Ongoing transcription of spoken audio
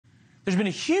There's been a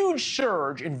huge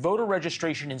surge in voter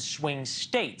registration in swing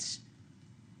states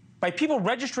by people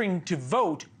registering to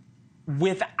vote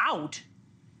without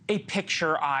a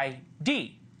picture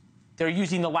ID. They're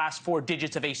using the last 4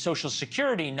 digits of a social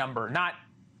security number, not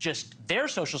just their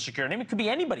social security number. It could be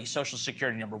anybody's social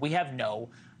security number. We have no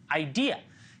idea.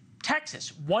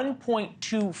 Texas,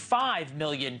 1.25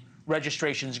 million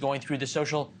registrations going through the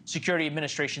Social Security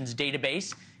Administration's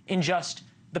database in just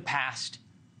the past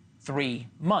 3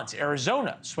 months.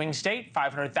 Arizona, swing state,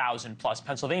 500,000 plus.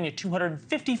 Pennsylvania,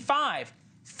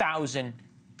 255,000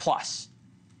 plus.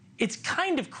 It's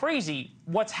kind of crazy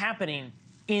what's happening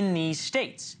in these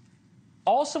states.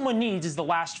 All someone needs is the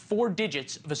last 4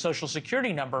 digits of a social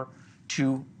security number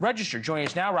to register. Joining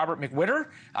us now, Robert McWhirter,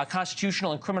 a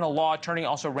constitutional and criminal law attorney,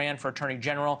 also ran for attorney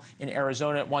general in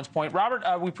Arizona at one point. Robert,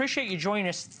 we appreciate you joining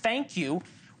us. Thank you.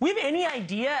 We have any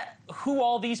idea who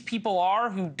all these people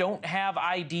are who don't have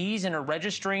IDs and are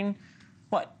registering,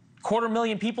 what,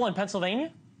 250,000 people in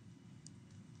Pennsylvania?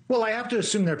 Well, I have to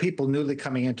assume they're people newly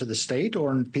coming into the state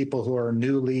or people who are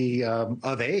newly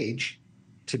of age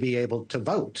to be able to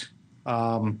vote.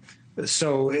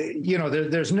 So, you know,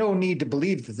 there's no need to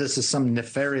believe that this is some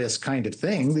nefarious kind of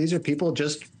thing. These are people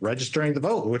just registering to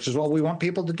vote, which is what we want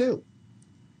people to do.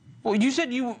 Well, you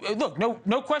said you look,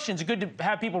 no questions. It's good to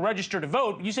have people register to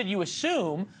vote. You said you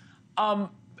assume.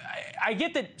 I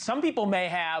get that some people may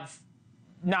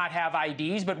not have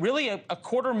IDs, but really a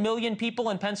 250,000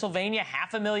 people in Pennsylvania,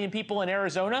 500,000 people in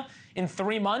Arizona in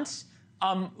 3 months,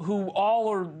 who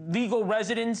all are legal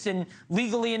residents and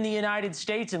legally in the United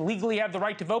States and legally have the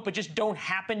right to vote, but just don't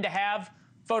happen to have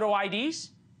photo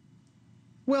IDs?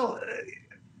 Well,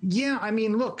 yeah, I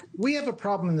mean, look, we have a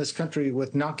problem in this country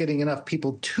with not getting enough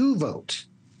people to vote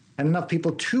and enough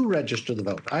people to register to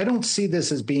vote. I don't see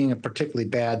this as being a particularly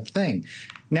bad thing.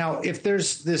 Now, if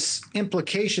there's this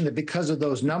implication that because of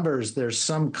those numbers, there's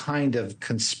some kind of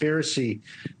conspiracy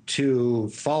to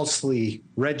falsely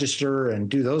register and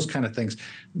do those kind of things,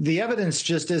 the evidence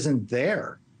just isn't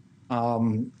there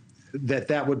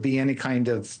that would be any kind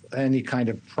of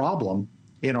problem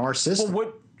in our system.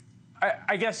 Well,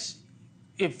 I guess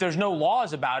if there's no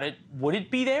laws about it, would it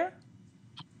be there?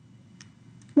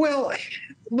 Well,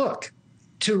 look,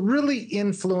 to really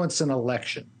influence an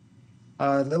election,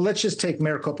 let's just take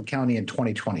Maricopa County in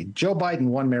 2020. Joe Biden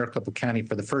won Maricopa County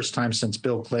for the first time since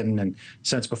Bill Clinton and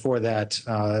since before that,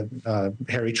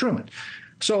 Harry Truman.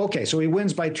 So he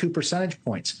wins by 2 percentage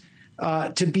points.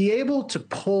 To be able to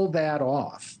pull that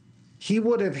off, he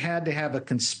would have had to have a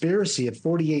conspiracy of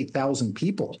 48,000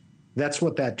 people. That's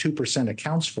what that 2%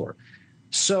 accounts for.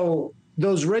 So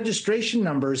those registration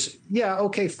numbers, yeah,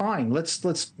 okay, fine. Let's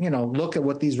look at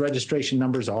what these registration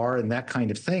numbers are and that kind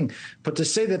of thing. But to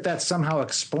say that somehow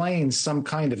explains some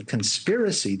kind of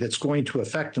conspiracy that's going to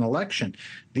affect an election,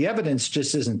 the evidence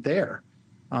just isn't there.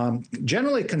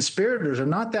 Generally, conspirators are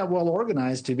not that well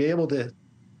organized to be able to,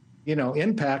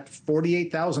 impact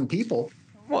 48,000 people.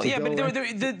 Well, yeah, but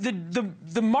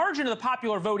the margin of the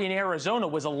popular vote in Arizona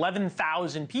was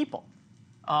 11,000 people.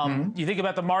 You think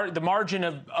about the margin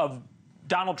of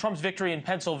Donald Trump's victory in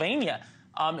Pennsylvania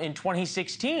in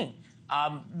 2016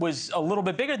 was a little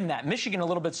bit bigger than that. Michigan a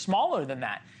little bit smaller than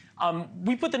that.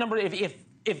 We put the number, if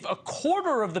a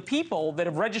quarter of the people that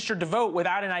have registered to vote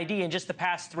without an ID in just the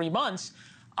past 3 months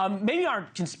maybe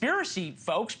aren't conspiracy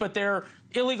folks, but they're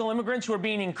illegal immigrants who are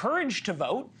being encouraged to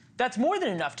vote, that's more than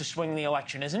enough to swing the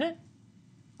election, isn't it?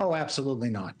 Oh, absolutely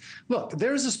not. Look,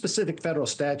 there's a specific federal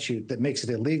statute that makes it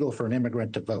illegal for an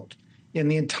immigrant to vote. In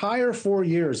the entire 4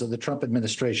 years of the Trump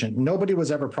administration, nobody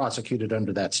was ever prosecuted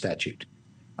under that statute.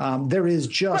 There is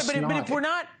just right, but not.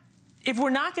 But if we're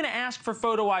not going to ask for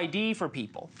photo ID for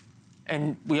people,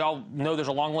 and we all know there's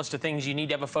a long list of things you need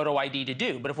to have a photo ID to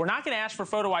do, but if we're not going to ask for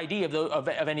photo ID of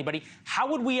anybody, how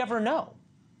would we ever know?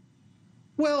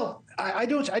 Well, I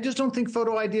just don't think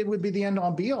photo ID would be the end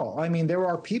all be all. I mean, there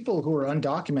are people who are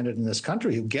undocumented in this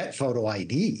country who get photo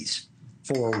IDs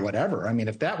for whatever. I mean,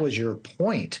 if that was your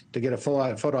point, to get a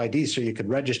photo ID so you could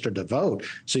register to vote,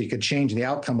 so you could change the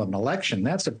outcome of an election,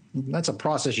 that's a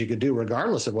process you could do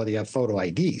regardless of whether you have photo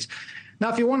IDs. Now,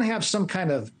 if you want to have some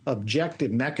kind of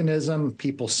objective mechanism,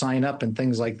 people sign up and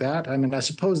things like that, I mean, I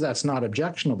suppose that's not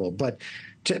objectionable. But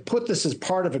to put this as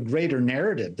part of a greater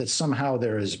narrative that somehow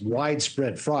there is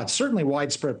widespread fraud, certainly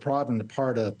widespread fraud on the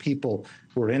part of people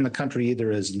who are in the country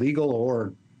either as legal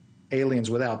or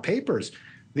aliens without papers,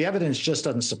 the evidence just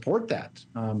doesn't support that.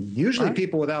 Usually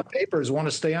people without papers want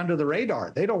to stay under the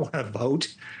radar. They don't want to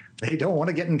vote. They don't want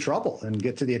to get in trouble and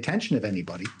get to the attention of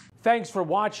anybody. Thanks for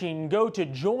watching. Go to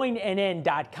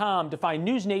joinnn.com to find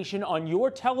NewsNation on your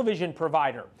television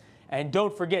provider. And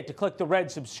don't forget to click the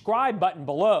red subscribe button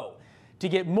below. to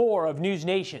get more of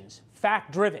NewsNation's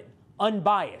fact-driven,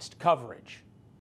 unbiased coverage.